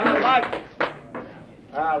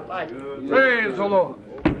Praise the Lord.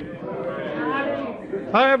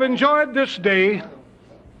 I have enjoyed this day,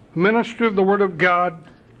 ministry of the Word of God,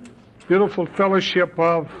 beautiful fellowship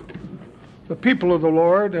of the people of the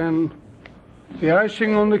Lord, and the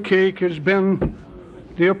icing on the cake has been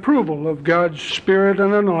the approval of God's Spirit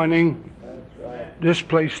and anointing this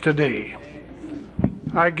place today.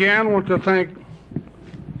 I again want to thank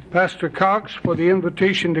Pastor Cox for the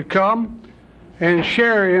invitation to come and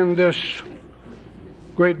share in this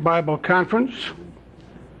great Bible conference,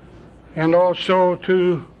 and also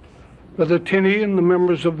to Brother Tenney and the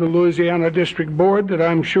members of the Louisiana District Board that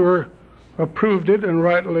I'm sure approved it, and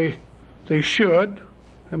rightly they should.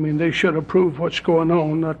 I mean, they should approve what's going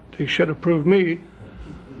on, not they should approve me.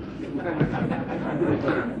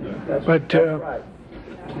 But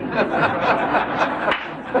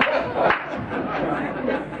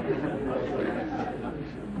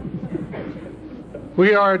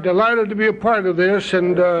we are delighted to be a part of this,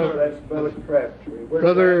 and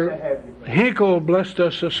Brother Hinkle blessed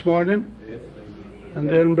us this morning, and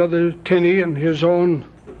then Brother Tenney in his own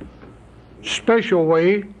special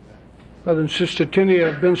way. Brother and Sister Tenney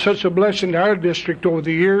have been such a blessing to our district over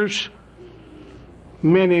the years,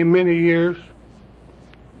 many, many years.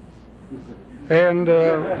 And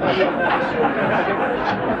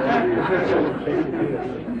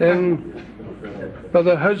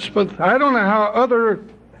Brother Hudspeth, I don't know how other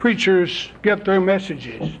preachers get their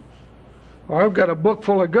messages. Well, I've got a book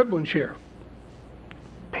full of good ones here,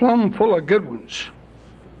 plumb full of good ones.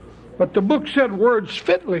 But the book said words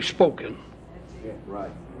fitly spoken.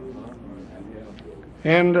 Right.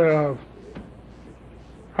 And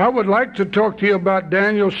I would like to talk to you about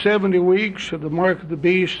Daniel's 70 weeks or the mark of the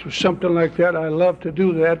beast or something like that. I love to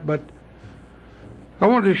do that, but I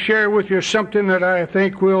want to share with you something that I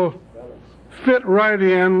think will fit right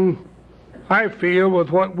in, I feel, with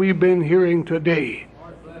what we've been hearing today.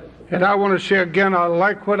 And I want to say again, I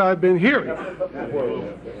like what I've been hearing.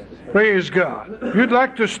 Praise God. If you'd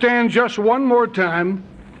like to stand just one more time,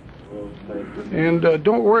 and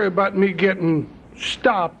don't worry about me getting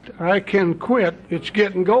stopped. I can quit. It's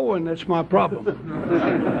getting going. That's my problem.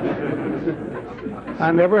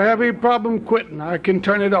 I never have any problem quitting. I can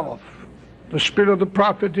turn it off. The spirit of the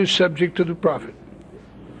prophet is subject to the prophet.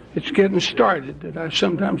 It's getting started that I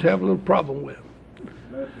sometimes have a little problem with.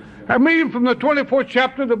 I'm reading from the 24th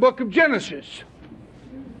chapter of the book of Genesis.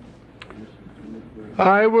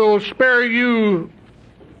 I will spare you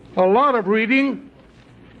a lot of reading,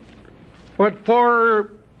 but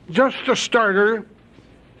for just a starter,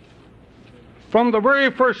 from the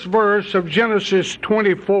very first verse of Genesis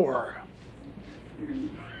 24.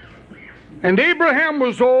 And Abraham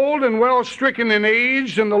was old and well stricken in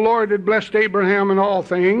age, and the Lord had blessed Abraham in all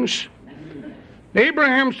things.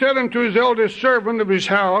 Abraham said unto his eldest servant of his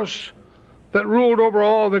house, that ruled over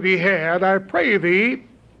all that he had, I pray thee,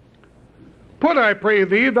 put, I pray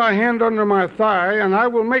thee, thy hand under my thigh, and I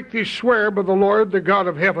will make thee swear by the Lord, the God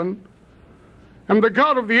of heaven, and the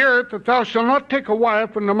God of the earth, that thou shalt not take a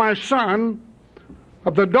wife unto my son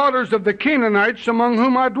of the daughters of the Canaanites among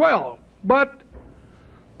whom I dwell, but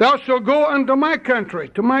thou shalt go unto my country,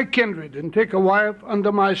 to my kindred, and take a wife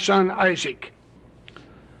unto my son Isaac.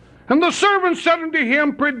 And the servant said unto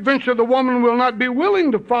him, peradventure the woman will not be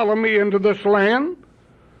willing to follow me into this land.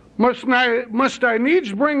 Must I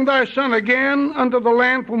needs bring thy son again unto the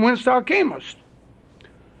land from whence thou camest?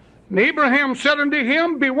 And Abraham said unto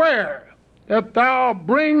him, beware that thou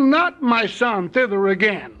bring not my son thither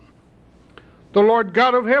again. The Lord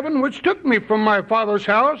God of heaven, which took me from my father's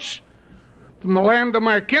house, from the land of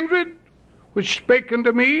my kindred, which spake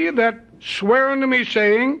unto me, that sware unto me,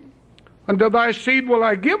 saying, unto thy seed will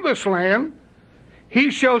I give this land,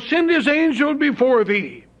 he shall send his angel before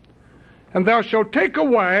thee, and thou shalt take a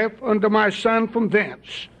wife unto my son from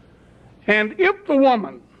thence. And if the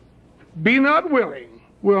woman be not willing,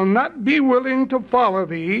 will not be willing to follow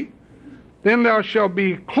thee, then thou shalt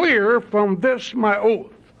be clear from this my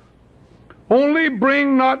oath. Only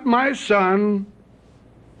bring not my son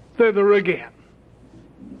thither again.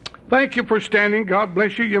 Thank you for standing. God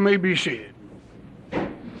bless you. You may be seated.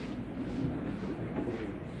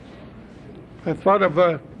 I thought of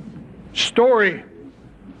a story.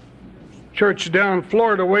 Church down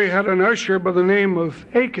Florida way had an usher by the name of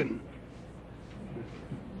Aiken.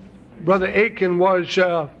 Brother Aiken was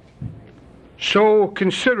so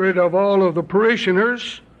considerate of all of the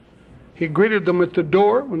parishioners. He greeted them at the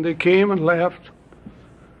door when they came and left.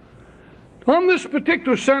 On this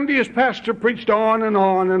particular Sunday, his pastor preached on and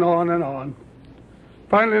on and on and on.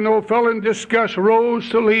 Finally, an old fellow in disgust rose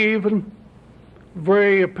to leave, and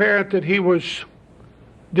very apparent that he was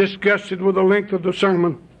disgusted with the length of the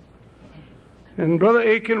sermon. And Brother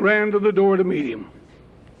Aiken ran to the door to meet him.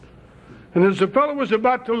 And as the fellow was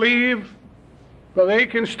about to leave, Brother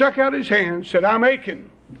Aiken stuck out his hand and said, "I'm Aiken."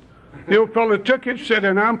 The old fellow took it and said,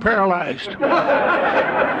 "And I'm paralyzed."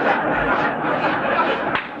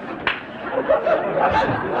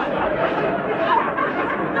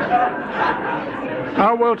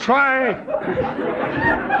 I will try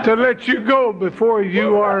to let you go before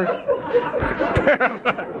you are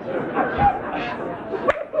paralyzed.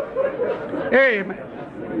 Amen.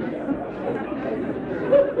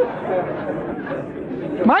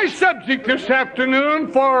 My subject this afternoon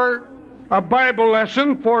for a Bible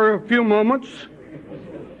lesson for a few moments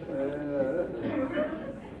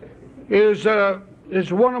is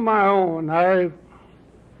one of my own. I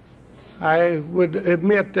would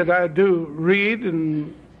admit that I do read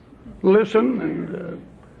and listen, and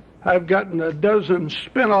I've gotten a dozen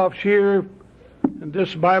spin-offs here in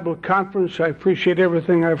this Bible conference. I appreciate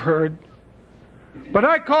everything I've heard. But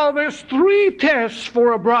I call this 3 tests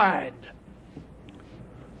for a bride.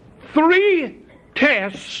 3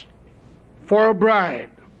 tests for a bride.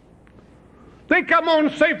 Think I'm on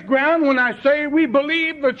safe ground when I say we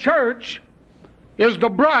believe the church is the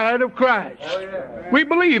bride of Christ. Oh, yeah. We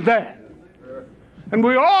believe that. And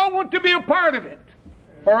we all want to be a part of it,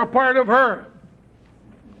 or a part of her.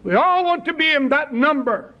 We all want to be in that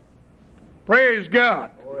number. Praise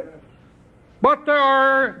God. But there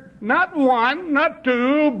are not 1, not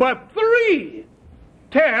 2, but 3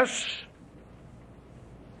 tests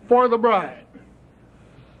for the bride.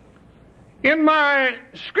 In my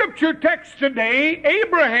scripture text today,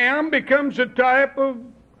 Abraham becomes a type of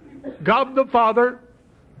God the Father.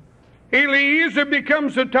 Eliezer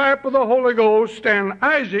becomes a type of the Holy Ghost, and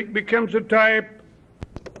Isaac becomes a type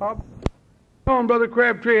of, Brother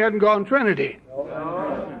Crabtree hadn't gone Trinity.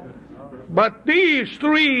 But these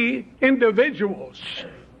 3 individuals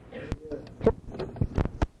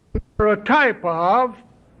are a type of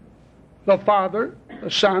the Father, the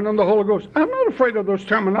Son, and the Holy Ghost. I'm not afraid of those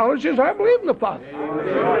terminologies. I believe in the Father.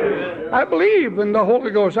 I believe in the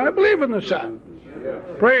Holy Ghost. I believe in the Son.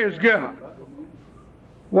 Praise God.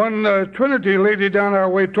 One Trinity lady down our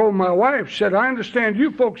way told my wife, said, "I understand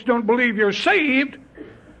you folks don't believe you're saved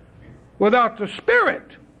without the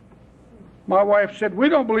Spirit." My wife said, "We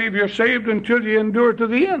don't believe you're saved until you endure to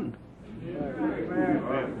the end."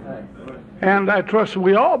 And I trust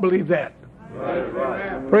we all believe that.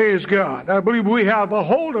 Praise God. I believe we have a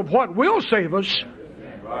hold of what will save us.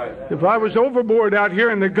 If I was overboard out here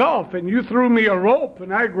in the Gulf and you threw me a rope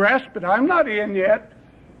and I grasped it, I'm not in yet.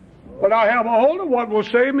 But I have a hold of what will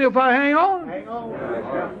save me if I hang on.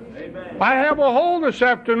 I have a hold this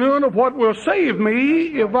afternoon of what will save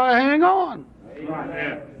me if I hang on.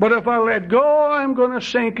 But if I let go, I'm going to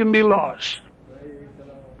sink and be lost.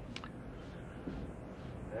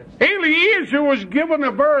 Eliezer was given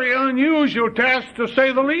a very unusual task, to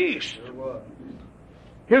say the least.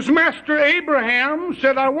 His master Abraham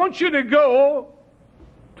said, "I want you to go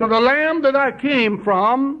to the land that I came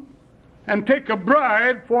from and take a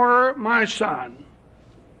bride for my son."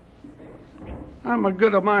 I'm a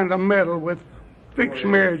good mind to meddle with fixed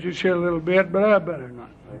marriages here a little bit, but I better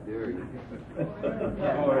not. I dare you.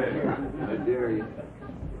 I dare you.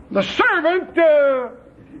 The servant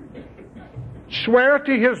swore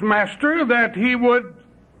to his master that he would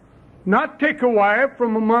not take a wife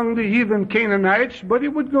from among the heathen Canaanites, but he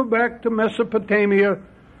would go back to Mesopotamia,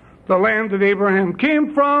 the land that Abraham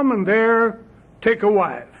came from, and there take a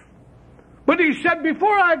wife. But he said,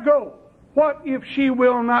 "Before I go, what if she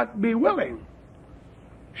will not be willing?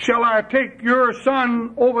 Shall I take your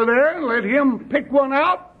son over there and let him pick one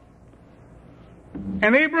out?"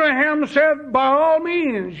 And Abraham said, "By all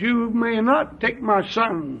means, you may not take my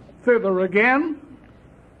son thither again.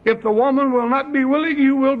 If the woman will not be willing,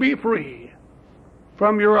 you will be free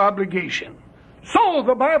from your obligation." So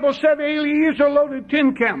the Bible said Eliezer loaded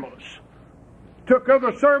 10 camels, took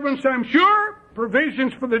other servants, I'm sure,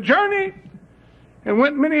 provisions for the journey, and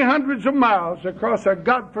went many hundreds of miles across a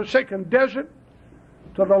God-forsaken desert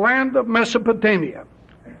to the land of Mesopotamia.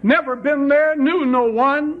 Never been there, knew no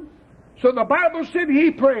one. So the Bible said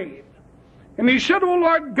he prayed. And he said, "O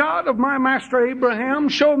Lord God of my master Abraham,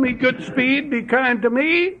 show me good speed, be kind to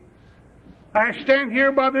me. I stand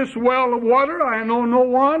here by this well of water. I know no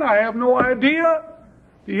one. I have no idea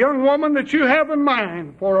the young woman that you have in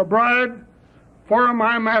mind for a bride for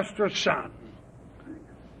my master's son.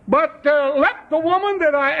 But let the woman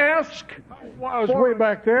that I ask," I was way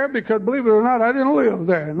back there because, believe it or not, I didn't live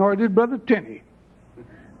there, nor did Brother Tenney.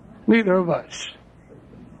 Neither of us.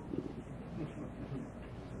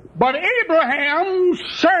 But Abraham's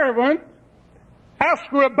servant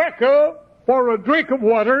asked Rebekah for a drink of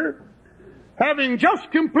water, having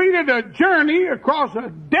just completed a journey across a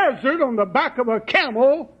desert on the back of a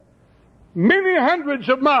camel, many hundreds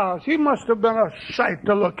of miles. He must have been a sight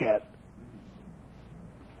to look at.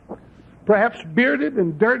 Perhaps bearded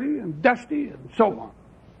and dirty and dusty and so on.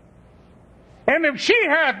 And if she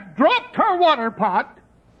had dropped her water pot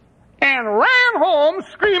and ran home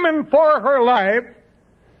screaming for her life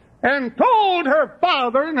and told her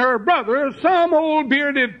father and her brother some old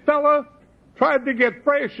bearded fella tried to get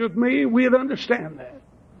fresh with me, we'd understand that.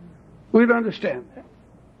 We'd understand that.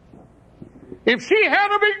 If she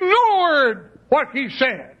had have ignored what he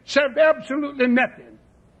said absolutely nothing,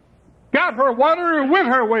 got her water and went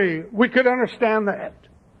her way, we could understand that.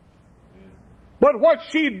 But what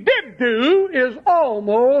she did do is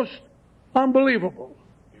almost unbelievable.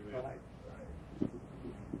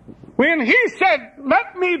 When he said,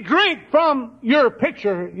 "Let me drink from your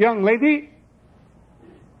pitcher, young lady,"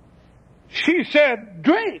 she said,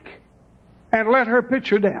 "Drink," and let her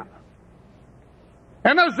pitcher down.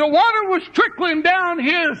 And as the water was trickling down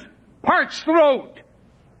his parched throat,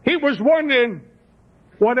 he was wondering,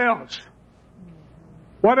 what else?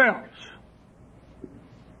 What else?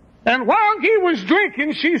 And while he was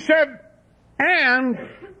drinking, she said, "And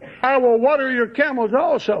I will water your camels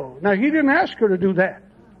also." Now, he didn't ask her to do that.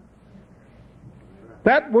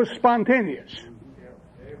 That was spontaneous.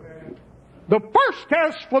 The first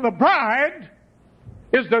test for the bride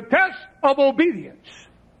is the test of obedience.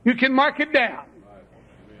 You can mark it down.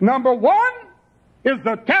 Number one is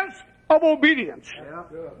the test of obedience.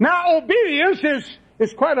 Now, obedience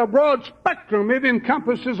is quite a broad spectrum. It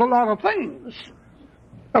encompasses a lot of things.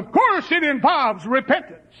 Of course, it involves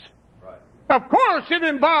repentance. Of course, it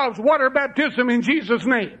involves water baptism in Jesus'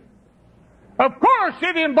 name. Of course,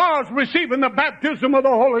 it involves receiving the baptism of the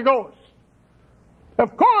Holy Ghost.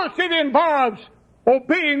 Of course, it involves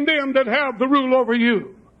obeying them that have the rule over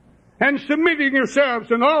you and submitting yourselves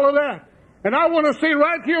and all of that. And I want to say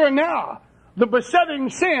right here and now, the besetting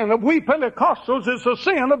sin of we Pentecostals is the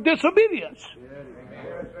sin of disobedience.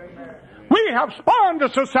 We have spawned a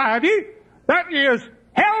society that is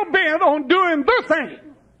hell-bent on doing their thing.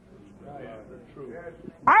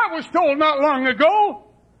 I was told not long ago,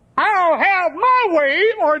 "I'll have my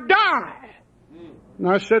way or die." And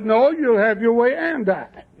I said, "No, you'll have your way and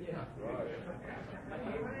die."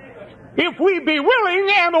 If we be willing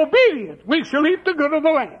and obedient, we shall eat the good of the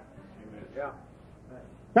land.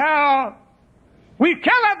 Now, we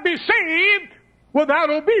cannot be saved without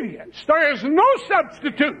obedience. There is no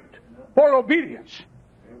substitute for obedience.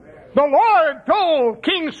 The Lord told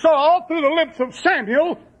King Saul through the lips of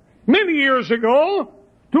Samuel many years ago,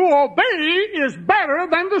 to obey is better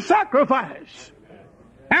than the sacrifice,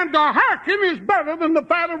 and to hearken is better than the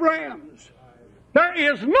fat of rams. There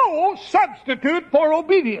is no substitute for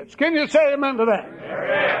obedience. Can you say amen to that?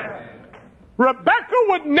 Amen. Rebecca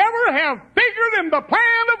would never have figured in the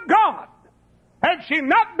plan of God had she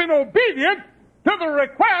not been obedient to the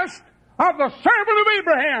request of the servant of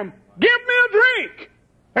Abraham. "Give me a drink."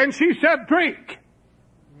 And she said, "Drink."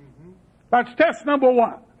 That's test number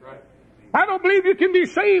one. I don't believe you can be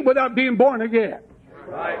saved without being born again.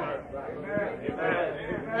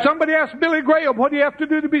 Somebody asked Billy Graham, "What do you have to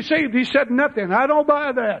do to be saved?" He said, "Nothing." I don't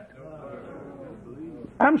buy that.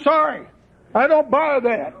 I'm sorry. I don't buy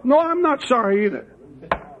that. No, I'm not sorry either.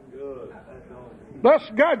 Bless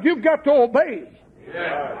God, you've got to obey.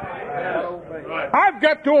 I've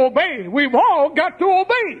got to obey. We've all got to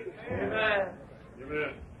obey.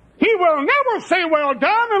 He will never say "well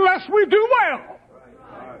done" unless we do well.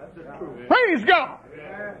 Praise God.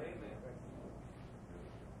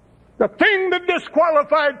 The thing that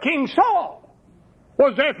disqualified King Saul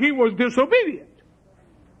was that he was disobedient.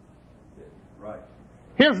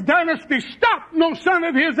 His dynasty stopped. No son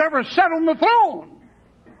of his ever sat on the throne.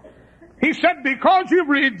 He said, "Because you've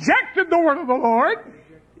rejected the word of the Lord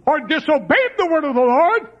or disobeyed the word of the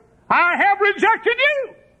Lord, I have rejected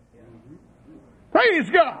you." Praise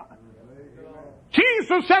God.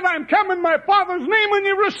 Jesus said, "I'm come in my Father's name and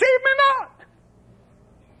you receive me not."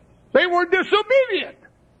 They were disobedient.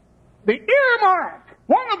 The earmark,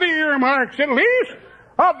 one of the earmarks at least,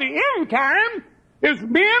 of the end time is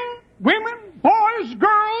men, women, boys,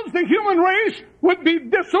 girls, the human race would be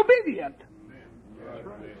disobedient.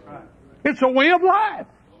 It's a way of life.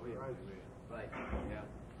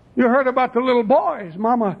 You heard about the little boy. His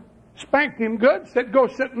mama spanked him good, said, "Go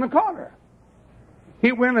sit in the corner."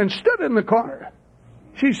 He went and stood in the corner.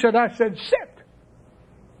 She said, "I said, sit."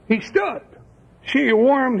 He stood. She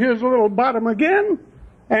warmed his little bottom again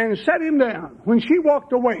and set him down. When she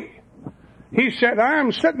walked away, he said,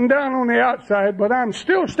 "I'm sitting down on the outside, but I'm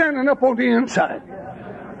still standing up on the inside."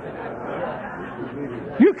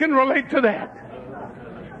 You can relate to that.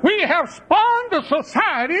 We have spawned a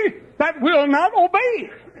society that will not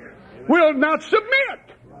obey, will not submit.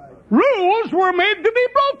 Rules were made to be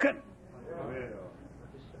broken.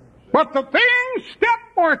 But the thing, step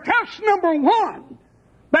or test number one,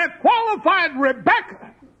 that qualified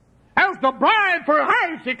Rebekah as the bride for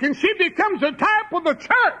Isaac, and she becomes a type of the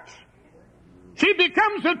church. She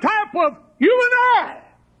becomes a type of you and I.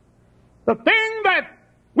 The thing that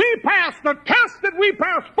we passed, the test that we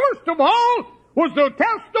passed, first of all, was the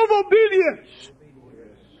test of obedience.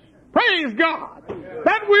 Praise God.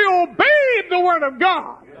 That we obeyed the Word of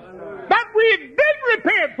God. That we did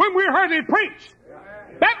repent when we heard it preached.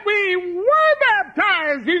 That we were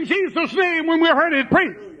baptized in Jesus' name when we heard it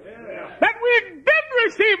preached. That we did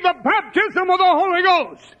receive the baptism of the Holy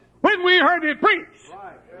Ghost when we heard it preached.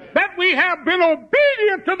 That we have been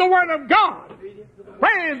obedient to the Word of God.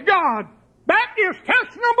 Praise God. That is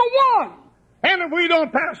test number one. And if we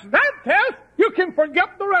don't pass that test, you can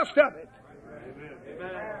forget the rest of it.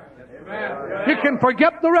 You can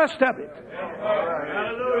forget the rest of it.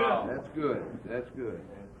 That's good. That's good.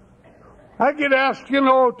 I get asked,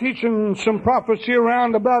 teaching some prophecy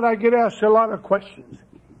around about, I get asked a lot of questions.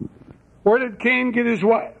 Where did Cain get his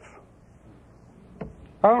wife?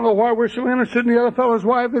 I don't know why we're so interested in the other fellow's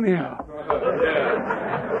wife anyhow.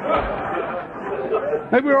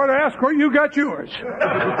 Maybe we ought to ask where you got yours.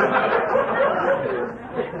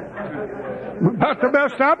 About the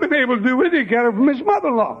best I've been able to do with it, he got it from his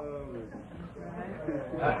mother-in-law.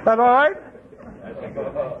 Is that all right?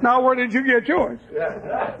 Now, where did you get yours?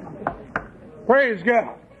 Praise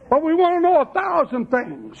God. But we want to know 1,000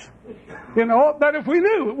 things, that if we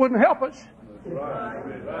knew, it wouldn't help us.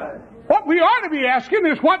 What we ought to be asking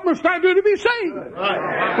is, what must I do to be saved?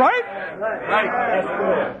 Right?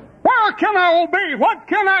 Where can I obey? What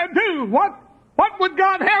can I do? What would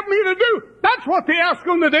God have me to do? That's what they asked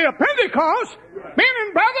on the day of Pentecost. Men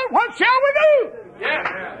and brethren, what shall we do?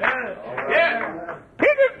 He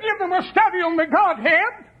didn't give them a study on the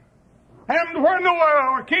Godhead and where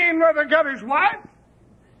Noah or Cain rather got his wife.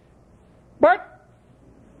 But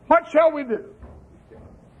what shall we do?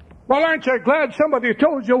 Well, aren't you glad somebody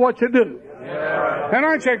told you what to do? And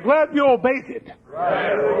aren't you glad you obeyed it?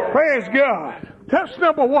 Praise God. Test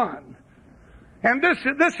number one. And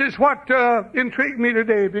this is what intrigued me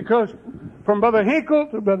today, because from Brother Hinkle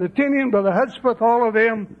to Brother Tinian, Brother Hudspeth, all of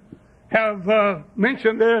them have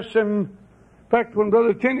mentioned this. And in fact, when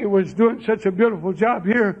Brother Tinian was doing such a beautiful job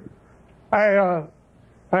here, I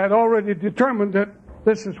had already determined that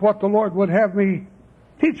this is what the Lord would have me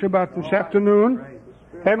teach about this afternoon.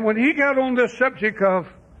 And when he got on this subject of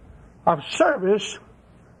service,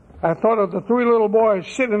 I thought of the three little boys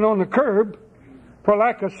sitting on the curb for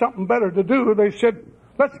lack of something better to do. They said,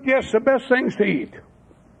 let's guess the best things to eat.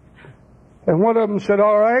 And one of them said,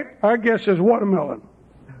 all right, I guess it's watermelon.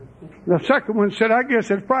 The second one said, I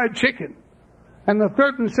guess it's fried chicken. And the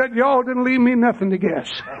third one said, y'all didn't leave me nothing to guess.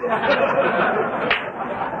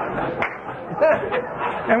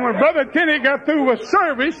 And when Brother Tenney got through with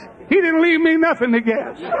service, he didn't leave me nothing to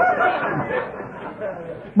guess.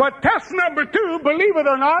 But test number two, believe it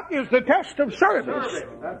or not, is the test of service.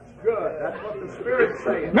 That's good. That's what the Spirit's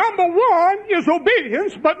saying. Number one is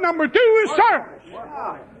obedience, but number two is service.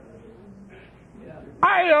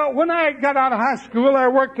 When I got out of high school, I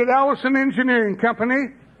worked at Allison Engineering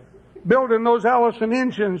Company, building those Allison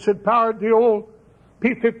engines that powered the old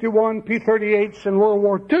P-51, P-38s in World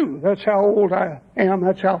War II. That's how old I am.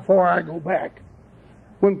 That's how far I go back.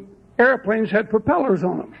 When airplanes had propellers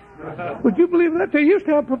on them. Would you believe that? They used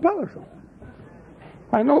to have propellers on them.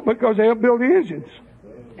 I know, because they helped build the engines.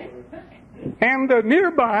 And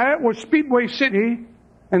nearby was Speedway City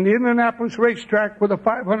and the Indianapolis racetrack with a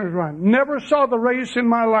 500 run. Never saw the race in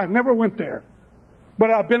my life. Never went there. But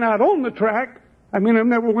I've been out on the track. I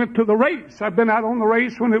never went to the race. I've been out on the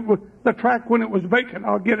race when it was the track when it was vacant.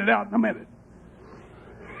 I'll get it out in a minute.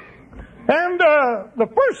 And the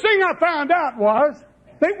first thing I found out was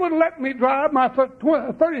they wouldn't let me drive my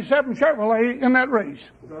 37 Chevrolet in that race.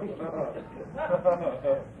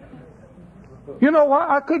 You know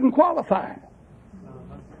why? I couldn't qualify.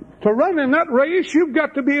 To run in that race, you've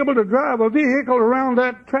got to be able to drive a vehicle around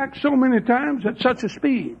that track so many times at such a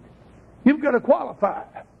speed. You've got to qualify.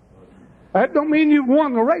 That don't mean you've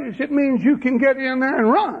won the race. It means you can get in there and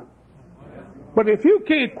run. But if you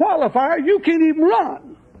can't qualify, you can't even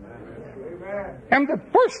run. And the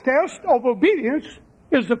first test of obedience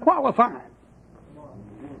is the qualifying.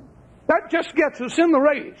 That just gets us in the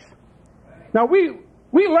race. Now we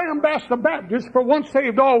lambast the Baptists for once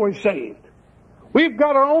saved, always saved. We've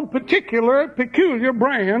got our own peculiar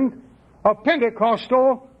brand of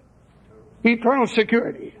Pentecostal eternal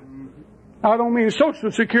security. I don't mean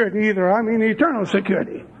social security either. I mean eternal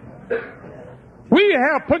security. We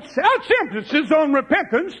have put such emphasis on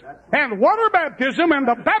repentance and water baptism and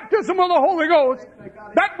the baptism of the Holy Ghost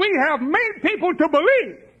that we have made people to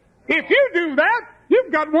believe. If you do that,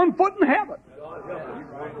 you've got one foot in heaven.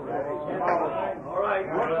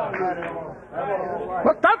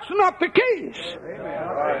 But that's not the case.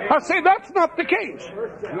 I say that's not the case.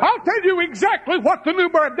 I'll tell you exactly what the new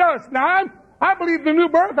birth does. Now, I believe the new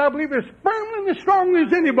birth, I believe as firmly and as strongly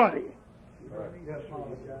as anybody.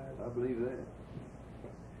 I believe that.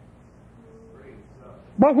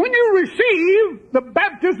 But when you receive the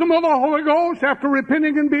baptism of the Holy Ghost after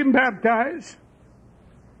repenting and being baptized,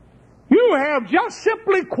 you have just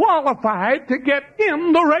simply qualified to get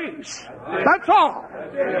in the race. That's all.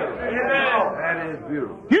 That is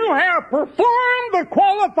beautiful. You have performed the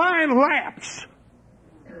qualifying laps.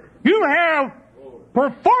 You have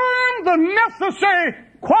performed the necessary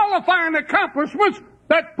qualifying accomplishments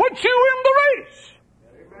that put you in the race.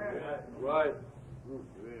 Right.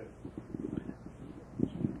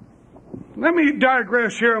 Let me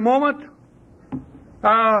digress here a moment.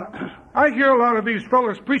 I hear a lot of these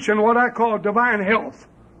fellows preaching what I call divine health.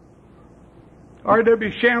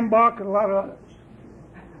 R.W. Shambach and a lot of others.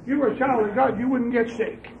 If you were a child of God, you wouldn't get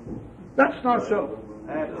sick. That's not so.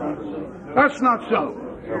 That's not so.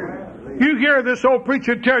 You hear this old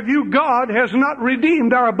preacher tell you God has not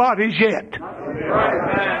redeemed our bodies yet.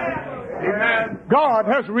 Amen. God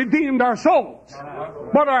has redeemed our souls.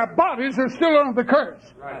 But our bodies are still under the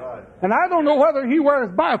curse. And I don't know whether he wears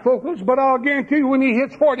bifocals, but I'll guarantee you when he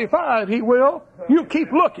hits 45, he will. You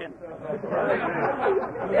keep looking.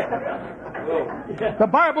 The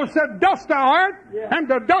Bible said, dust thou art, and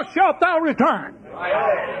to dust shalt thou return.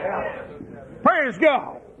 Praise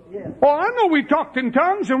God. Oh, I know we talked in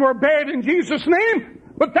tongues and we're bad in Jesus' name,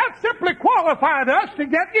 but that simply qualified us to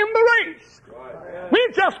get in the race. We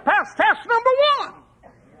just passed test number 1.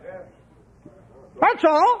 That's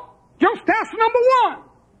all. Just test number 1.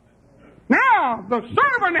 Now, the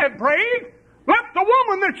servant had prayed, let the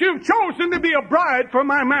woman that you've chosen to be a bride for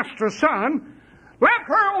my master's son, let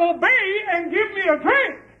her obey and give me a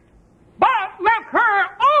drink, but let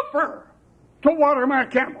her offer to water my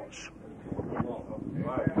camels.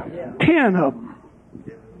 10 of them.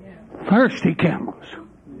 Thirsty camels.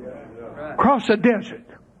 Across the desert.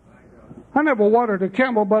 I never watered a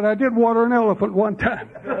camel, but I did water an elephant one time.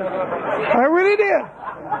 I really did.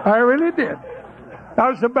 I really did. I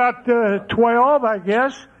was about 12, I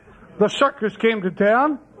guess. The circus came to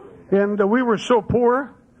town, and we were so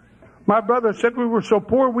poor. My brother said we were so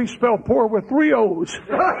poor, we spelled poor with 3 O's.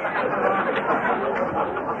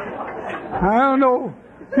 I don't know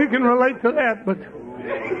if you can relate to that, but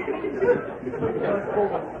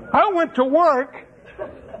I went to work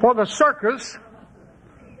for the circus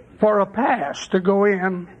for a pass to go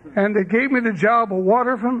in, and they gave me the job of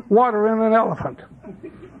watering an elephant.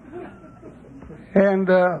 And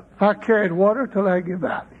I carried water till I gave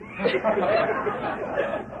out.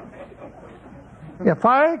 If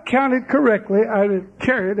I counted correctly, I had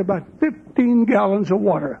carried about 15 gallons of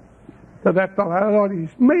water to that fellow. I thought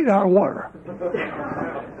he's made out of water.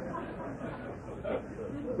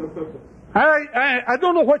 I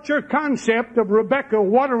don't know what your concept of Rebecca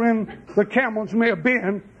watering the camels may have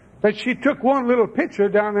been, that she took one little pitcher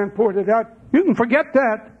down and poured it out. You can forget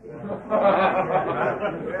that.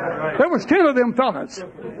 There was 10 of them fellas.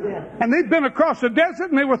 And they'd been across the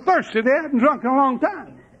desert and they were thirsty. They hadn't drunk in a long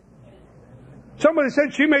time. Somebody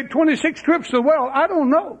said she made 26 trips to the well. I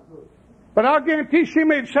don't know. But I'll guarantee she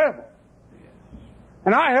made several.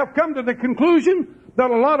 And I have come to the conclusion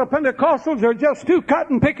that a lot of Pentecostals are just too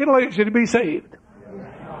cotton-picking lazy to be saved.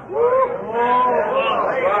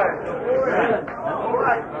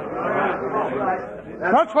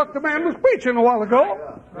 That's what the man was preaching a while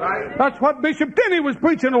ago. That's what Bishop Denny was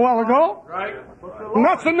preaching a while ago. And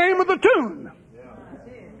that's the name of the tune.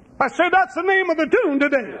 I said that's the name of the tune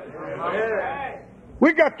today.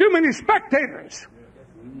 We got too many spectators.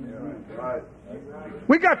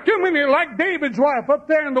 We got too many like David's wife up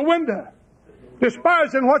there in the window,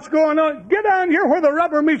 despising what's going on. Get down here where the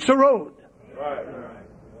rubber meets the road.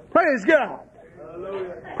 Praise God.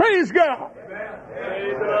 Praise God.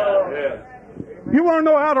 You want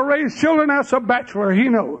to know how to raise children? That's a bachelor. He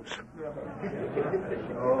knows.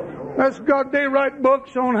 That's God. They write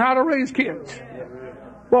books on how to raise kids.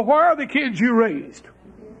 Well, where are the kids you raised?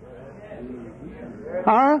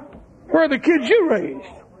 Huh? Where are the kids you raised?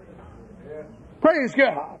 Praise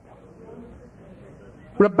God.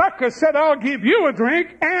 Rebecca said, I'll give you a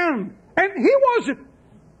drink, and he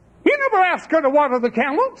never asked her to water the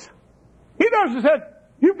camels. He doesn't say,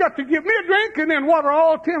 You've got to give me a drink and then water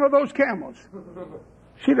all 10 of those camels.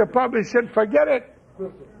 She'd have probably said, forget it.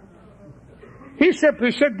 He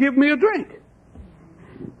simply said, give me a drink.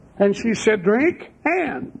 And she said, drink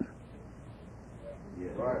and.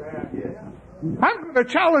 I'm going to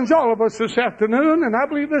challenge all of us this afternoon, and I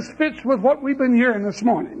believe this fits with what we've been hearing this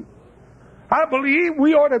morning. I believe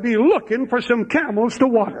we ought to be looking for some camels to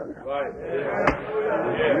water.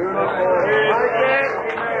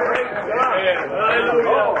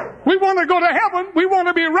 We want to go to heaven. We want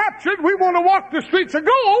to be raptured. We want to walk the streets of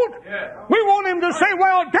gold. We want him to say,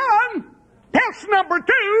 well done. Test number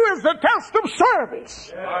 2 is the test of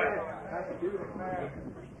service.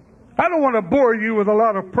 I don't want to bore you with a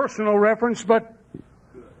lot of personal reference, but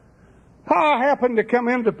how I happened to come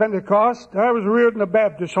into Pentecost, I was reared in a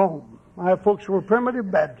Baptist home. My folks were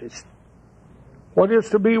primitive Baptists. What is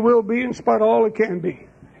to be will be, in spite of all it can be.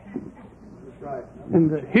 In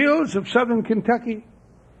the hills of southern Kentucky,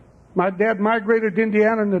 my dad migrated to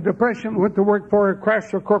Indiana in the Depression, went to work for a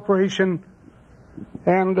Chrysler Corporation,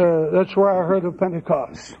 and that's where I heard of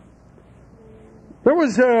Pentecost. There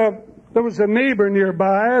was a neighbor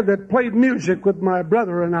nearby that played music with my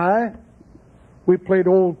brother and I. We played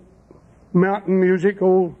old mountain music,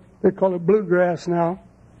 they call it bluegrass now.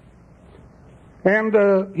 And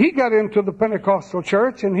he got into the Pentecostal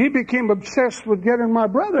church, and he became obsessed with getting my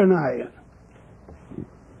brother and I in.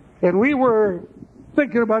 And we were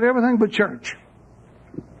thinking about everything but church.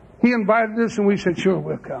 He invited us, and we said, sure,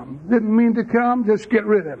 we'll come. Didn't mean to come, just get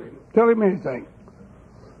rid of him. Tell him anything.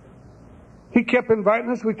 He kept inviting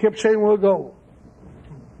us. We kept saying, we'll go.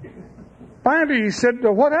 Finally, he said,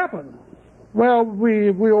 what happened? Well, we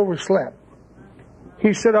overslept.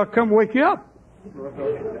 He said, I'll come wake you up.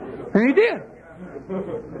 And he did.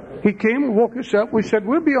 He came and woke us up. We said,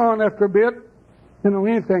 we'll be on after a bit.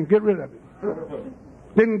 Anything, get rid of it.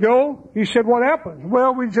 Didn't go. He said, what happened?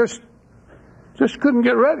 Well, we just couldn't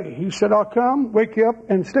get ready. He said, I'll come, wake you up,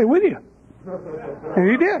 and stay with you.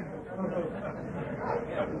 And he did.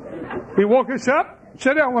 He woke us up,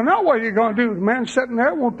 said, well, now what are you going to do? The man sitting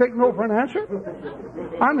there won't take no for an answer.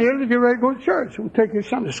 I'm here to get ready to go to church. We'll take you to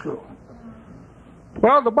Sunday school.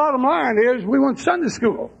 Well, the bottom line is we went to Sunday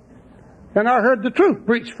school. And I heard the truth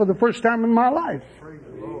preached for the first time in my life.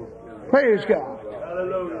 Praise God.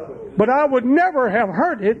 But I would never have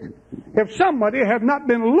heard it if somebody had not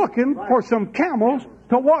been looking for some camels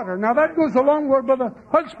to water. Now that goes along with what Brother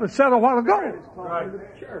Hudspeth said a while ago.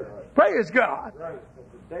 Praise God.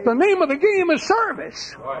 The name of the game is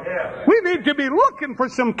service. We need to be looking for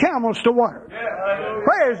some camels to water.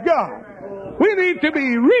 Praise God. We need to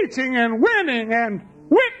be reaching and winning and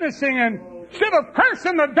witnessing, and instead of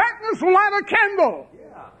cursing the darkness, light a candle.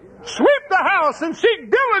 Sweep the house and seek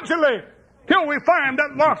diligently till we find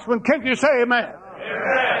that lost one. Can't you say amen?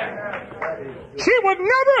 She would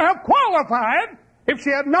never have qualified if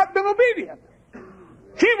she had not been obedient.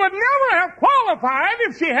 She would never have qualified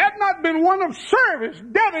if she had not been one of service,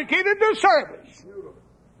 dedicated to service.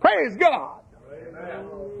 Praise God.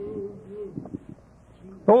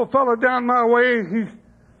 The old fellow down my way,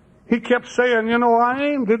 he kept saying, I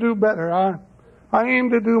aim to do better. I aim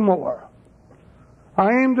to do more. I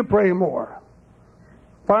aim to pray more.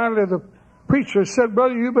 Finally, the preacher said,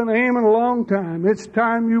 brother, you've been aiming a long time. It's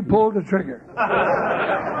time you pulled the trigger.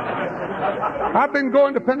 I've been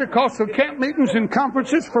going to Pentecostal camp meetings and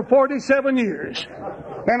conferences for 47 years.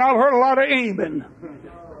 And I've heard a lot of aiming.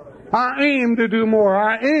 I aim to do more.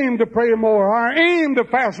 I aim to pray more. I aim to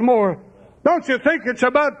fast more. Don't you think it's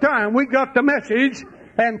about time we got the message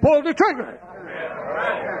and pulled the trigger?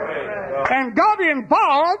 And got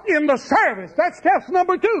involved in the service. That's test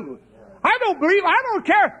number 2. I don't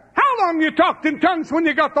care how long you talked in tongues when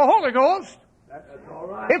you got the Holy Ghost.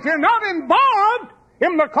 If you're not involved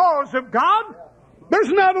in the cause of God, there's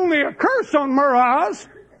not only a curse on Meroz,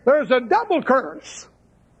 there's a double curse.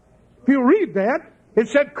 If you read that, it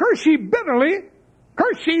said, curse ye bitterly,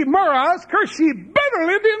 curse ye Meroz, curse ye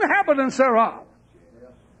bitterly the inhabitants thereof.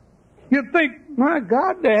 You'd think, my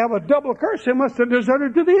God, they have a double curse. They must have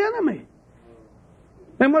deserted to the enemy.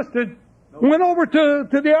 They must have went over to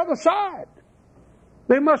the other side.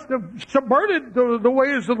 They must have subverted the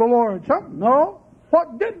ways of the Lord. No.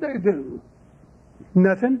 What did they do?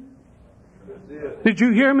 Nothing. Did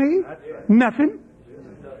you hear me? Nothing.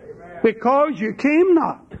 Because you came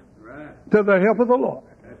not to the help of the Lord.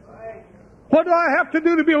 What do I have to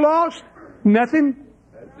do to be lost? Nothing.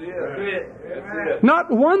 Not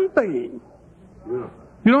one thing.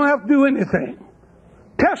 You don't have to do anything.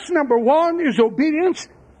 Test number 1 is obedience.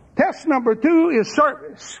 Test number 2 is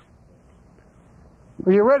service.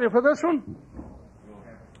 Are you ready for this one?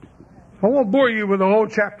 I won't bore you with the whole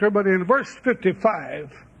chapter, but in verse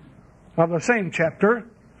 55 of the same chapter,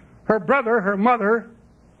 her brother and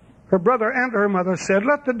her mother said,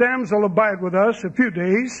 "Let the damsel abide with us a few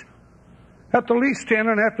days, at the least 10,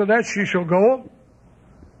 and after that she shall go."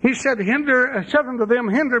 He said unto them,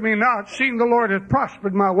 "Hinder me not, seeing the Lord hath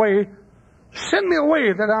prospered my way. Send me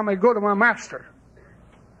away that I may go to my master."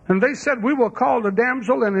 And they said, "We will call the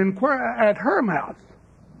damsel and inquire at her mouth."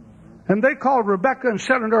 And they called Rebekah and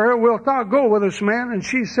said unto her, "Wilt thou go with us, man?" And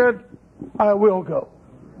she said, "I will go."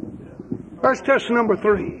 That's test number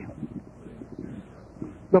 3.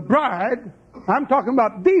 The bride, I'm talking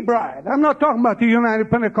about the bride. I'm not talking about the United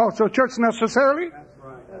Pentecostal Church necessarily.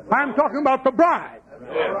 I'm talking about the bride.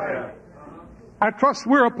 I trust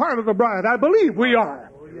we're a part of the bride. I believe we are.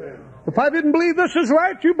 If I didn't believe this is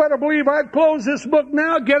right, you better believe I'd close this book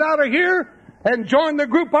now, get out of here, and join the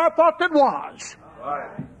group I thought that was.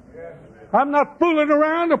 I'm not fooling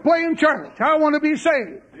around or playing church. I want to be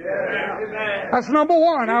saved. That's number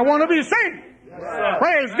 1. I want to be saved.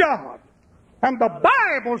 Praise God. And the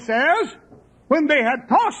Bible says, when they had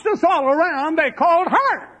tossed us all around, they called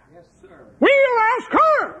her. We'll ask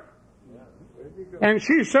her. And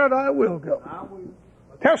she said, "I will go."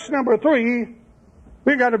 Test number 3,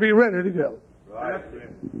 we got to be ready to go.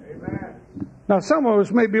 Now, some of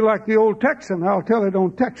us may be like the old Texan. I'll tell it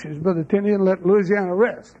on Texas, Brother Tenney, and let Louisiana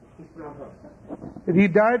rest. And he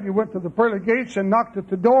died. He went to the pearly gates and knocked at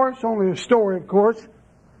the door. It's only a story, of course.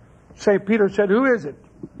 St. Peter said, "Who is it?"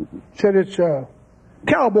 Said, "It's a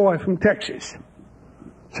cowboy from Texas."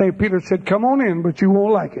 St. Peter said, "Come on in, but you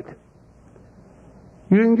won't like it."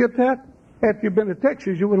 You didn't get that? After you've been to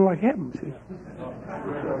Texas, you wouldn't like heaven. See?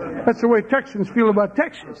 That's the way Texans feel about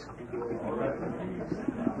Texas.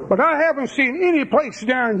 But I haven't seen any place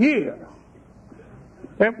down here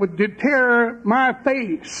that would deter my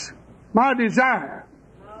face, my desire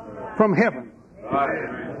from heaven.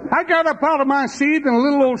 I got up out of my seat in a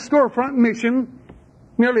little old storefront mission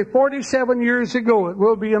nearly 47 years ago. It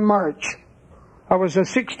will be in March. I was a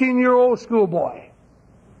 16-year-old schoolboy.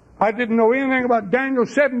 I didn't know anything about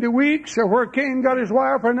Daniel's 70 weeks or where Cain got his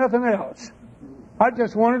wife or nothing else. I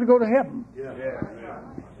just wanted to go to heaven.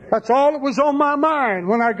 That's all that was on my mind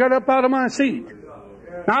when I got up out of my seat.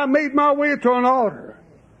 And I made my way to an altar.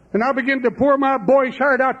 And I began to pour my boyish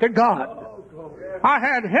heart out to God. I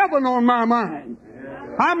had heaven on my mind.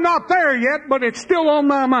 I'm not there yet, but it's still on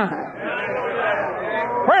my mind.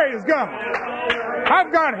 Praise God.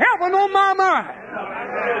 I've got heaven on my mind.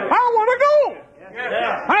 I want to go.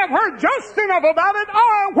 I've heard just enough about it.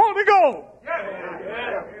 I want to go.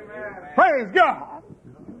 Praise God.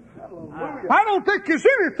 I don't think there's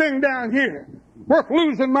anything down here worth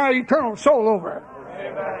losing my eternal soul over.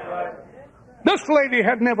 This lady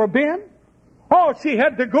had never been. All she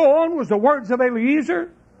had to go on was the words of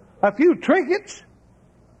Eliezer, a few trinkets.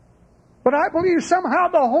 But I believe somehow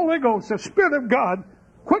the Holy Ghost, the Spirit of God,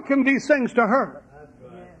 quickened these things to her.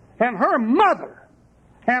 And her mother,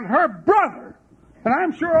 and her brother, and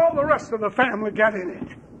I'm sure all the rest of the family got in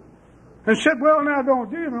it. And said, "Well, now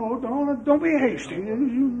don't be hasty.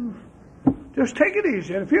 Just take it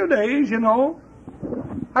easy. In a few days,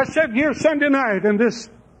 I said here Sunday night in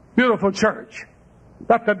this beautiful church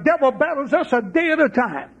that the devil battles us a day at a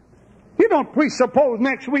time. He don't presuppose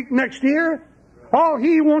next week, next year. All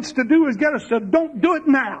he wants to do is get us to don't do it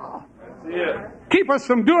now. Keep us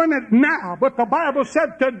from doing it now. But the Bible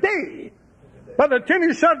said today. Brother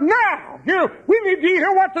Tenney said now. We need to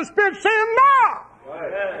hear what the Spirit's saying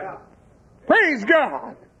now. Praise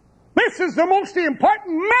God. This is the most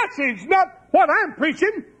important message, not what I'm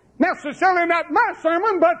preaching, necessarily not my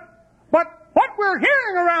sermon, but what we're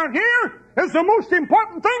hearing around here is the most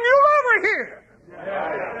important thing you'll ever hear.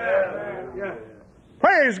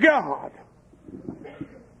 Praise God.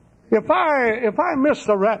 If I miss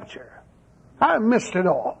the rapture, I missed it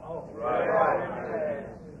all.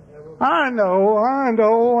 I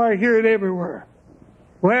know, I hear it everywhere.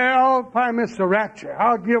 Well, if I miss the rapture,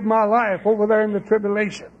 I'll give my life over there in the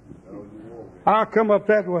tribulation. I'll come up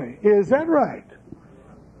that way. Is that right?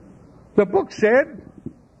 The book said,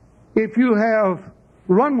 if you have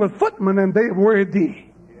run with footmen and they have wearied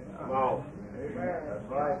thee, how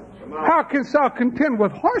canst thou contend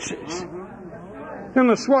with horses in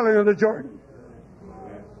the swelling of the Jordan?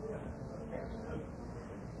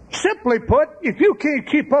 Simply put, if you can't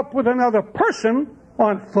keep up with another person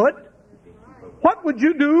on foot, what would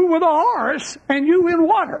you do with a horse and you in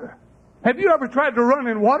water? Have you ever tried to run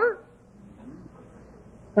in water?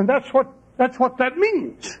 And that's what that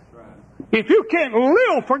means. If you can't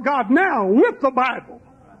live for God now with the Bible,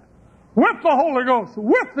 with the Holy Ghost,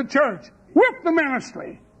 with the church, with the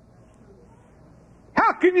ministry, how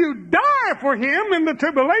how can you die for Him in the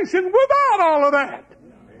tribulation without all of that?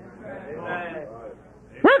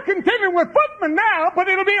 We're contending with footmen now, but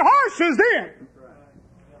it'll be horses then.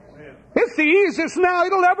 It's the easiest now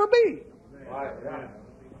it'll ever be.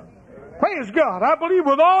 Praise God. I believe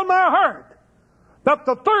with all my heart that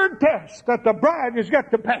the third test that the bride has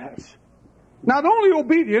got to pass, not only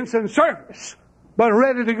obedience and service, but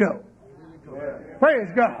ready to go. Praise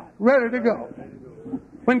God. Ready to go.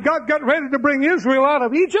 When God got ready to bring Israel out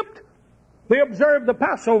of Egypt, they observed the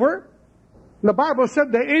Passover. The Bible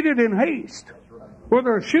said they ate it in haste with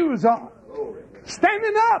their shoes on,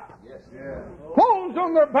 standing up, clothes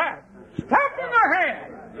on their back, staff in their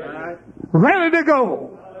hand, ready to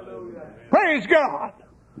go. Praise God.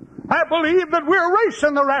 I believe that we're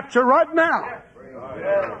racing the rapture right now.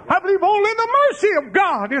 I believe only the mercy of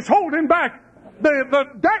God is holding back the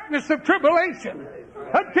darkness of tribulation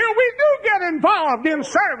until we do get involved in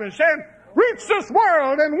service and reach this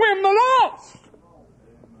world and win the lost.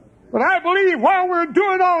 But I believe while we're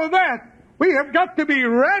doing all of that, we have got to be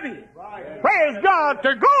ready, praise God,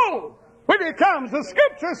 to go when He comes. The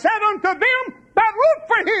Scripture said unto them that look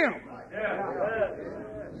for Him.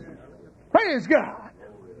 Praise God.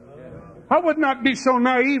 I would not be so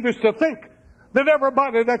naive as to think that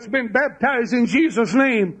everybody that's been baptized in Jesus'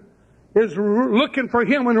 name is looking for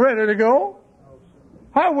Him and ready to go.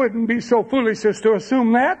 I wouldn't be so foolish as to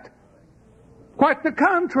assume that. Quite the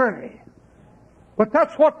contrary. But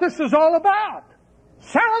that's what this is all about.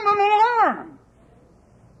 Sound an alarm.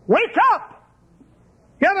 Wake up.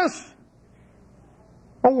 Get us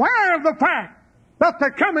aware of the fact that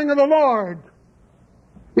the coming of the Lord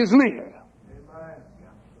is near.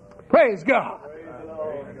 Praise God.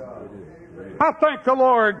 I thank the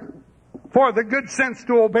Lord for the good sense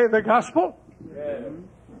to obey the gospel.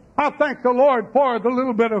 I thank the Lord for the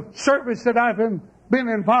little bit of service that I've been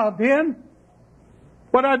involved in.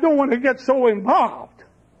 But I don't want to get so involved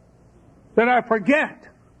that I forget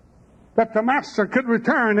that the Master could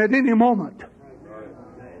return at any moment.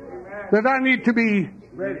 That I need to be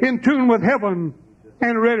in tune with heaven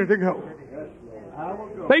and ready to go.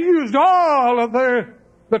 They used all of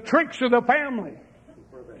the tricks of the family.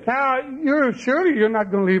 Now, surely you're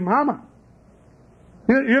not going to leave Mama.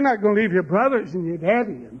 You're not going to leave your brothers and your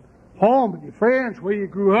daddy and home and your friends where you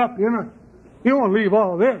grew up. You want to leave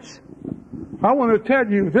all this. I want to tell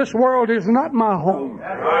you, this world is not my home.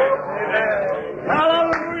 Hallelujah!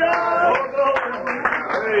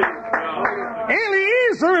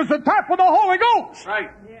 Eliezer is the type of the Holy Ghost.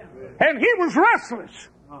 And he was restless.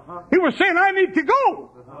 He was saying, I need to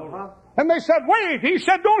go. And they said, wait. He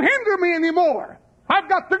said, don't hinder me anymore. I've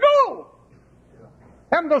got to go.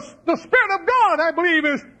 And the Spirit of God, I believe,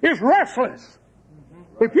 is restless.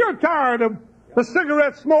 If you're tired of the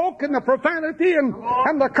cigarette smoke and the profanity and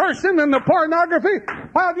the cursing and the pornography,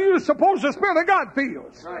 how do you suppose the Spirit of God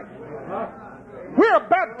feels? We're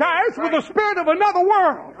baptized with the spirit of another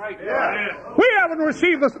world. We haven't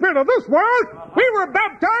received the spirit of this world. We were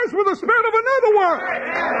baptized with the spirit of another world.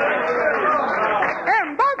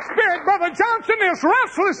 And that spirit, Brother Johnson, is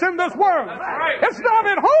restless in this world. It's not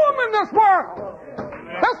at home in this world.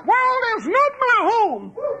 This world is not my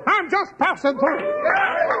home. I'm just passing through.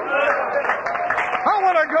 I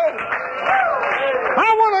want to go.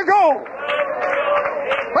 I want to go.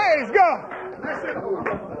 Praise God.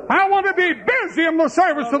 I want to be busy in the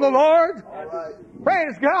service of the Lord.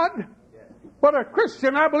 Praise God. But a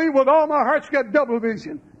Christian, I believe with all my heart, has got double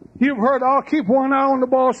vision. You've heard, I'll keep one eye on the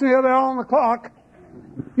boss and the other eye on the clock.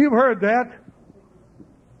 You've heard that.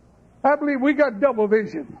 I believe we got double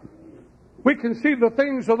vision. We can see the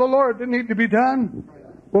things of the Lord that need to be done,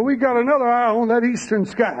 but we got another eye on that eastern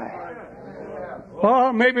sky.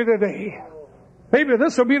 Oh, maybe today. Maybe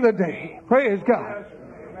this will be the day. Praise God.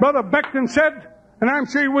 Brother Beckton said, and I'm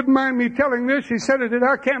sure he wouldn't mind me telling this, he said it at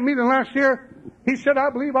our camp meeting last year. He said, I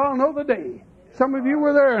believe I'll know the day. Some of you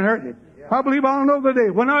were there and heard it. I believe I'll know the day.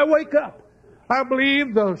 When I wake up, I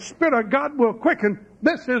believe the Spirit of God will quicken.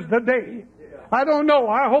 This is the day. I don't know.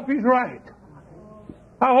 I hope he's right.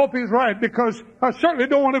 I hope he's right, because I certainly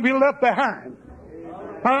don't want to be left behind.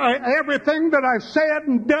 Everything that I've said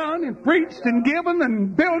and done and preached and given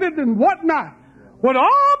and builded and whatnot would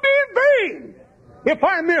all be in vain if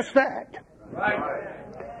I miss that.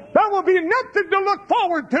 There will be nothing to look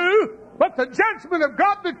forward to but the judgment of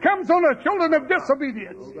God that comes on the children of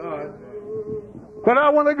disobedience. But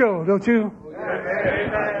I want to go, don't you?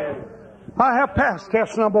 I have passed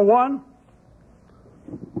test number 1.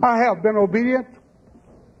 I have been obedient.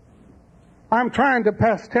 I'm trying to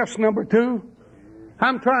pass test number 2.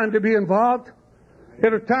 I'm trying to be involved.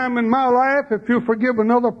 At a time in my life, if you forgive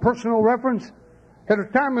another personal reference, at a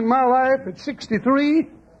time in my life at 63,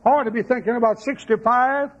 I ought to be thinking about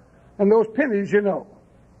 65 and those pennies, you know.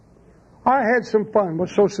 I had some fun with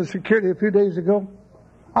Social Security a few days ago.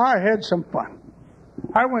 I had some fun.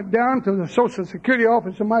 I went down to the Social Security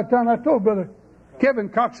office in my town. I told Brother Kevin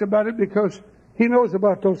Cox about it because he knows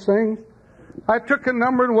about those things. I took a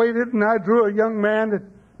number and waited, and I drew a young man that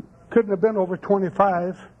couldn't have been over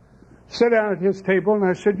 25. Sat down at his table, and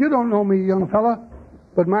I said, "You don't know me, young fella,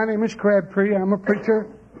 but my name is Crabtree. I'm a preacher,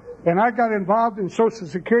 and I got involved in Social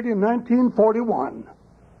Security in 1941.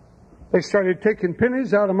 They started taking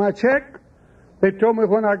pennies out of my check. They told me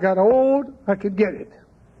when I got old, I could get it.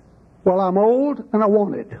 Well, I'm old, and I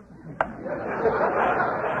want it.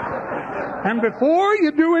 And before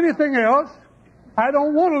you do anything else, I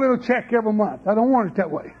don't want a little check every month. I don't want it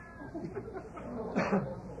that way.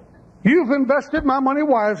 You've invested my money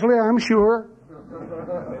wisely, I'm sure.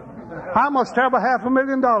 I must have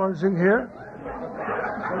 $500,000 in here.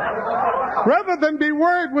 Rather than be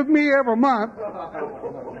worried with me every month,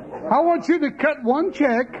 I want you to cut one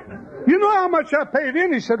check. You know how much I paid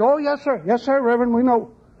in?" He said, "Oh, yes, sir. Yes, sir, Reverend, we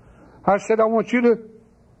know." I said, "I want you to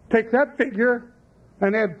take that figure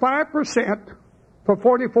and add 5% for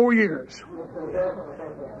 44 years.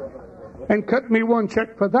 And cut me one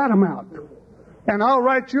check for that amount. And I'll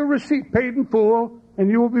write you a receipt paid in full, and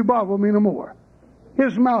you will be bothering me no more."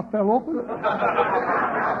 His mouth fell open.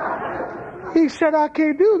 He said, "I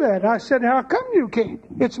can't do that." I said, "How come you can't?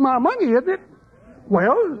 It's my money, isn't it?"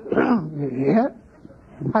 "Well, yeah."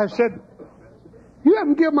 I said, "You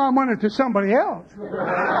haven't given my money to somebody else."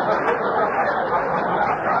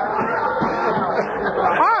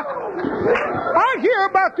 I hear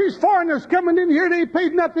about these foreigners coming in here, they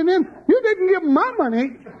paid nothing in. You didn't give them my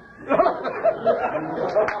money.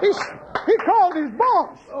 He called his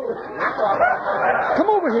boss. "Come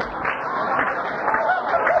over here."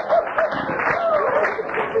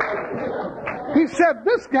 He said,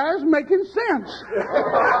 "This guy's making sense."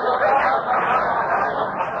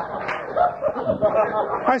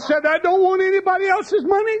 I said, "I don't want anybody else's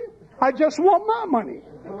money. I just want my money.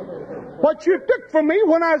 What you took from me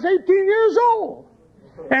when I was 18 years old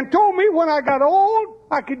and told me when I got old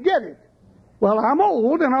I could get it. Well, I'm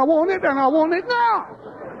old and I want it, and I want it now.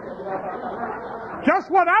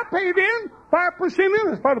 Just what I paid in, 5%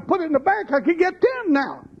 in. If I'd put it in the bank, I could get 10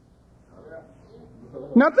 now.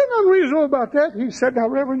 Nothing unreasonable about that." He said, "Now,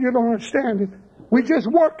 Reverend, you don't understand it. We just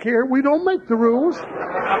work here. We don't make the rules.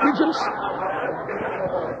 We just..."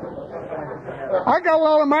 I got a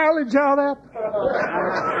lot of mileage out of that.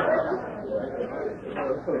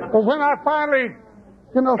 But when I finally,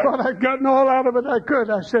 thought I'd gotten all out of it I could,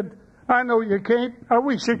 I said, "I know you can't. I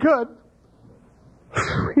wish you could."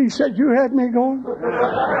 He said, "You had me going."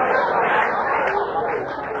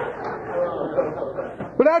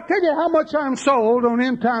 But I'll tell you how much I'm sold on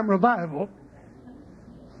end time revival.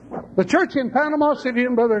 The church in Panama City,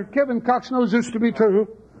 and Brother Kevin Cox knows this to be true,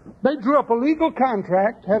 they drew up a legal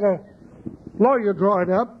contract, had a lawyer draw it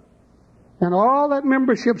up, and all that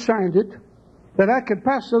membership signed it, that I could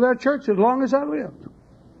pastor their church as long as I lived.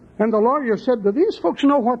 And the lawyer said, "Do these folks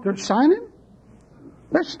know what they're signing?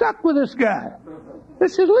 They're stuck with this guy.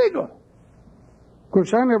 This is legal." Of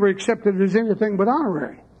course, I never accepted it as anything but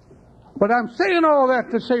honorary. But I'm saying all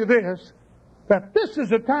that to say this, that this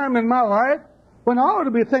is a time in my life when I ought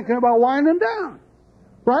to be thinking about winding down.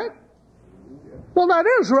 Right? Well, that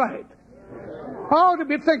is right. I ought to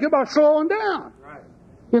be thinking about slowing down.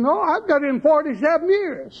 I've got in 47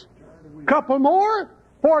 years. Couple more,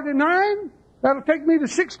 49, that'll take me to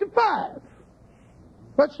 65.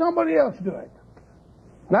 Let somebody else do it.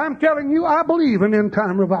 And I'm telling you, I believe in end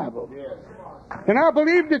time revival. And I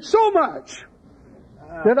believed it so much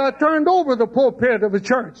that I turned over the pulpit of a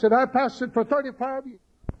church that I pastored for 35 years.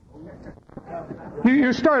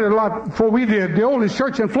 You started a lot before we did. The oldest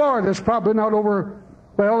church in Florida is probably not over,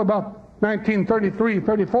 about 1933,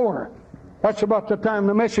 34. That's about the time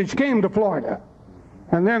the message came to Florida.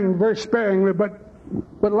 And then very sparingly, but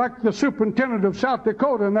like the superintendent of South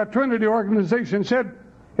Dakota and that Trinity organization said,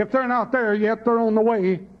 if they're not there yet, they're on the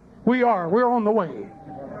way. We're on the way.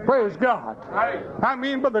 Praise God. I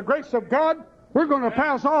mean, by the grace of God, we're going to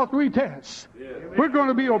pass all 3 tests. We're going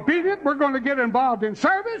to be obedient. We're going to get involved in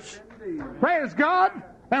service. Praise God.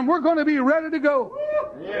 And we're going to be ready to go.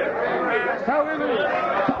 Hallelujah.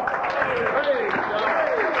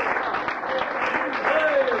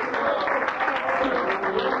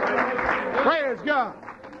 Praise God.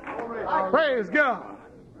 Praise God.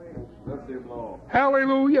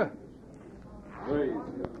 Hallelujah.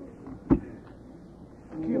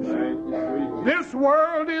 This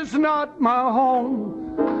world is not my home.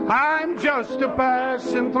 I'm just a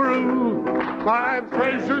passing through. My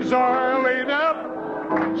treasures are laid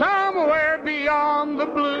up somewhere beyond the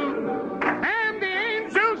blue, and the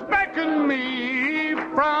angels beckon me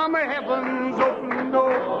from heaven's open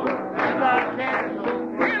door.